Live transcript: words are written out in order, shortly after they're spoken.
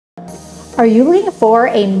Are you looking for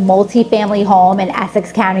a multi-family home in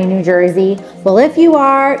Essex County, New Jersey? Well, if you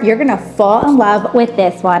are, you're gonna fall in love with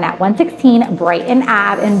this one at 116 Brighton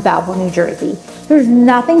Ave in Belleville, New Jersey. There's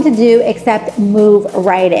nothing to do except move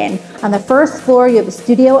right in. On the first floor, you have a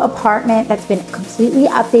studio apartment that's been completely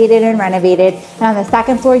updated and renovated. And on the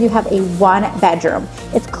second floor, you have a 1-bedroom.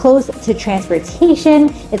 It's close to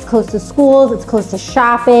transportation, it's close to schools, it's close to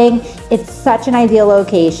shopping. It's such an ideal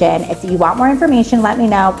location. If you want more information, let me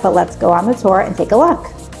know, but let's go on the tour and take a look.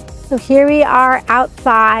 So here we are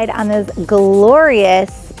outside on this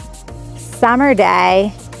glorious summer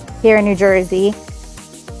day here in New Jersey.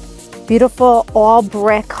 Beautiful all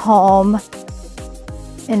brick home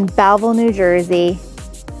in Belleville, New Jersey.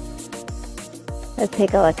 Let's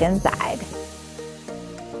take a look inside.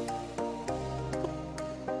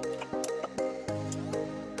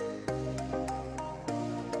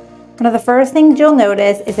 One of the first things you'll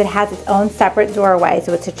notice is it has its own separate doorway,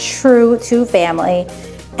 so it's a true 2-family,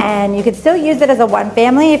 and you can still use it as a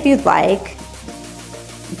 1-family if you'd like.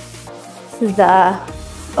 This is the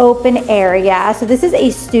open area. So this is a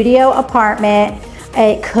studio apartment.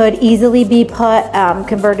 It could easily be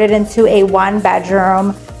converted into a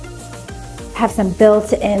 1-bedroom. Have some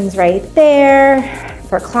built-ins right there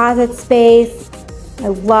for closet space. I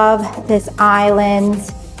love this island.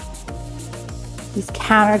 These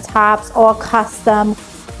countertops, all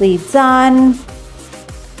customly done.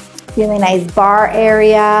 Really nice bar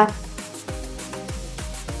area.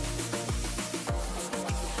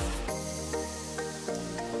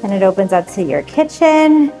 And it opens up to your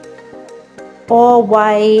kitchen. All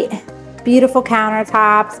white, beautiful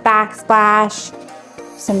countertops, backsplash.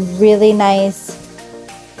 Some really nice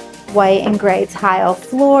white and gray tile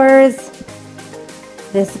floors.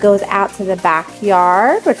 This goes out to the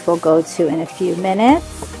backyard, which we'll go to in a few minutes.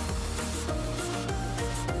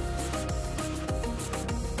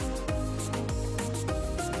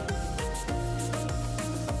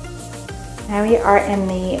 Now we are in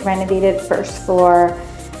the renovated first floor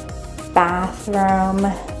bathroom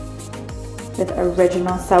with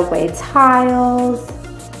original subway tiles.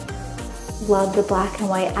 Love the black and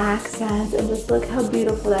white accents, and just look how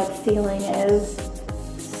beautiful that ceiling is.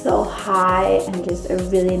 So high, and just a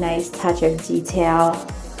really nice touch of detail.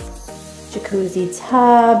 Jacuzzi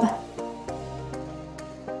tub.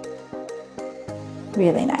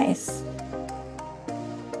 Really nice.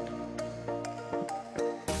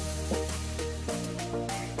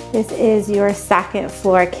 This is your second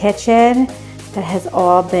floor kitchen that has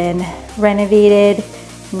all been renovated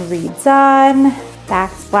and redone.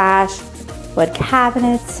 Backsplash, wood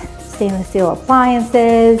cabinets, stainless steel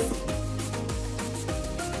appliances.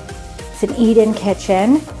 It's an eat-in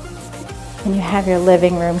kitchen. And you have your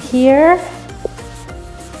living room here.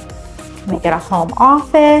 Make it a home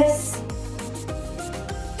office.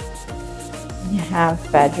 You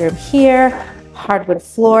have bedroom here, hardwood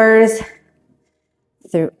floors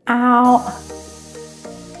throughout.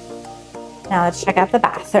 Now let's check out the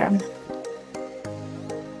bathroom.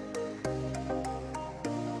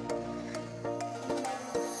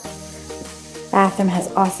 Bathroom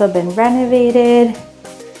has also been renovated.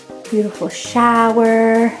 Beautiful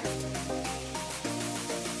shower.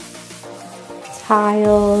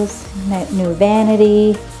 Tiles, new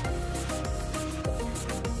vanity.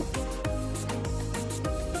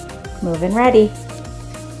 Move-in ready.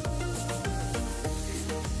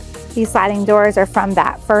 These sliding doors are from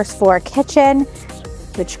that first floor kitchen,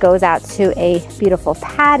 which goes out to a beautiful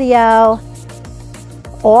patio.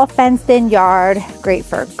 All fenced in yard, great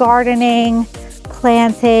for gardening,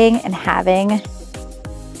 planting, and having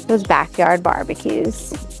those backyard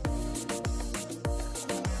barbecues.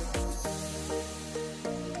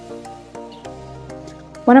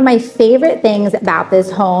 One of my favorite things about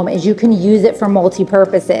this home is you can use it for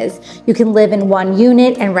multi-purposes. You can live in one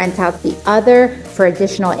unit and rent out the other for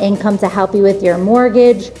additional income to help you with your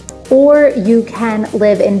mortgage, or you can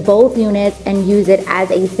live in both units and use it as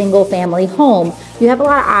a single family home. You have a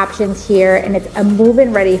lot of options here, and it's a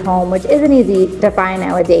move-in ready home, which isn't easy to find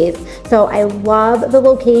nowadays. So I love the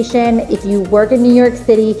location. If you work in New York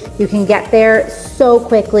City, you can get there so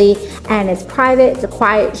quickly, and it's private, it's a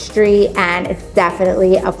quiet street, and it's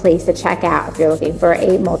definitely a place to check out if you're looking for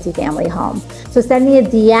a multifamily home. So send me a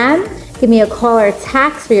DM, give me a call or a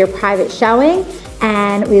text for your private showing,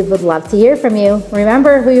 and we would love to hear from you.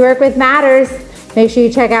 Remember, who you work with matters. Make sure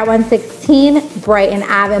you check out 116 Brighton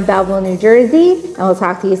Ave in Belleville, New Jersey, and we'll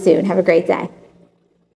talk to you soon. Have a great day.